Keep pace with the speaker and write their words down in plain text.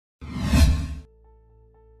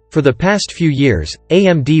For the past few years,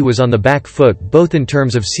 AMD was on the back foot both in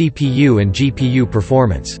terms of CPU and GPU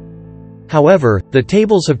performance. However, the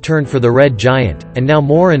tables have turned for the Red Giant, and now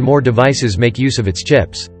more and more devices make use of its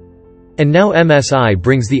chips. And now MSI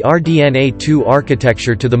brings the Radeon RX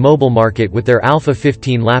architecture to the mobile market with their Alpha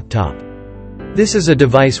 15 laptop. This is a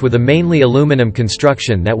device with a mainly aluminum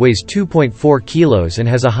construction that weighs 2.4 kilos and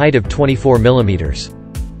has a height of 24 millimeters.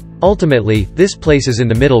 Ultimately, this places in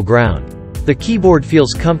the middle ground. The keyboard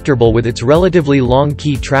feels comfortable with its relatively long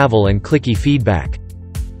key travel and clicky feedback.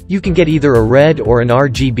 You can get either a red or an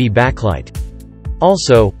RGB backlight.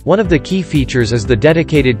 Also, one of the key features is the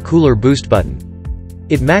dedicated cooler boost button.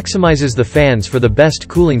 It maximizes the fans for the best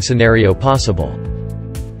cooling scenario possible.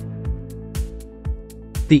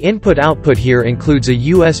 The input-output here includes a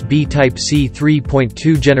USB Type-C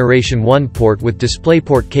 3.2 Generation 1 port with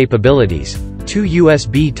DisplayPort capabilities, 2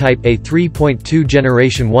 USB Type-A 3.2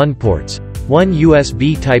 Generation 1 ports, 1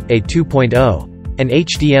 USB Type-A 2.0, an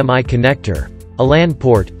HDMI connector, a LAN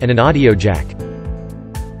port, and an audio jack.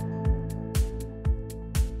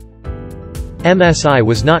 MSI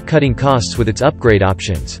was not cutting costs with its upgrade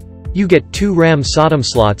options. You get 2 RAM SODIMM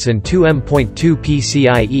slots and 2 M.2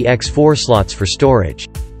 PCIe X4 slots for storage.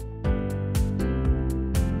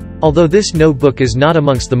 Although this notebook is not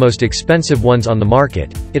amongst the most expensive ones on the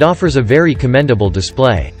market, it offers a very commendable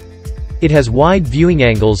display. It has wide viewing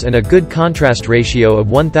angles and a good contrast ratio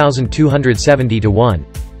of 1270:1.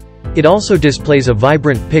 It also displays a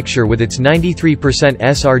vibrant picture with its 93%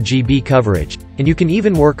 sRGB coverage, and you can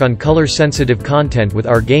even work on color-sensitive content with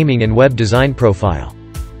our gaming and web design profile.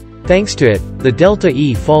 Thanks to it, the delta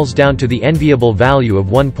E falls down to the enviable value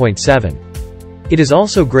of 1.7. It is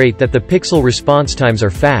also great that the pixel response times are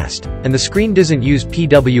fast, and the screen doesn't use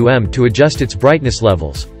PWM to adjust its brightness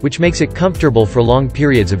levels, which makes it comfortable for long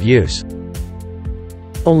periods of use.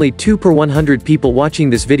 Only 2 per 100 people watching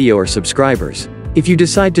this video are subscribers. If you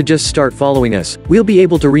decide to just start following us, we'll be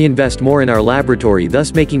able to reinvest more in our laboratory,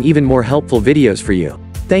 thus making even more helpful videos for you.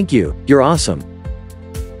 Thank you, you're awesome.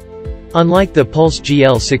 Unlike the Pulse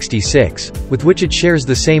GL66, with which it shares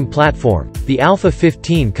the same platform, the Alpha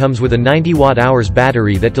 15 comes with a 90 watt-hours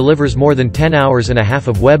battery that delivers more than 10 hours and a half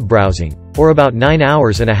of web browsing, or about 9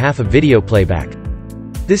 hours and a half of video playback.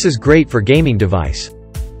 This is great for gaming device.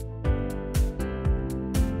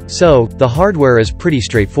 So, the hardware is pretty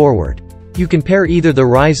straightforward. You can pair either the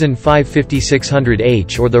Ryzen 5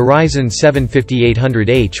 5600H or the Ryzen 7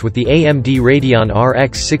 5800H with the AMD Radeon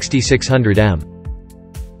RX 6600M.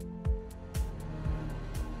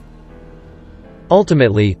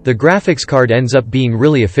 Ultimately, the graphics card ends up being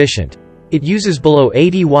really efficient. It uses below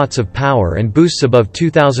 80 watts of power and boosts above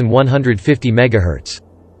 2150 MHz.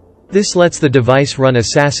 This lets the device run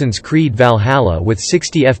Assassin's Creed Valhalla with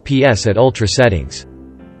 60 FPS at ultra settings.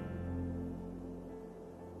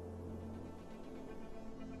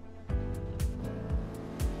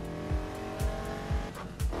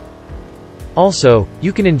 Also,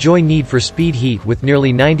 you can enjoy Need for Speed Heat with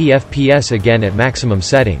nearly 90 FPS again at maximum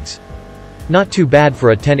settings. Not too bad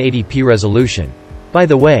for a 1080p resolution. By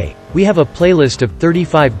the way, we have a playlist of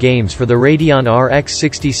 35 games for the Radeon RX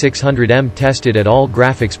 6600M tested at all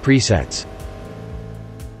graphics presets.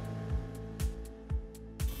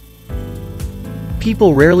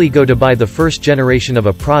 People rarely go to buy the first generation of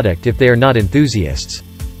a product if they are not enthusiasts.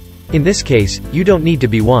 In this case, you don't need to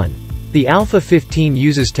be one. The Alpha 15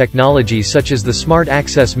 uses technologies such as the Smart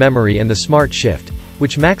Access Memory and the Smart Shift,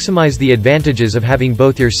 which maximize the advantages of having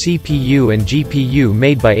both your CPU and GPU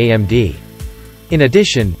made by AMD. In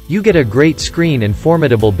addition, you get a great screen and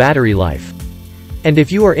formidable battery life. And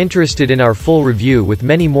if you are interested in our full review with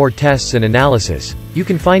many more tests and analysis, you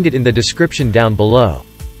can find it in the description down below.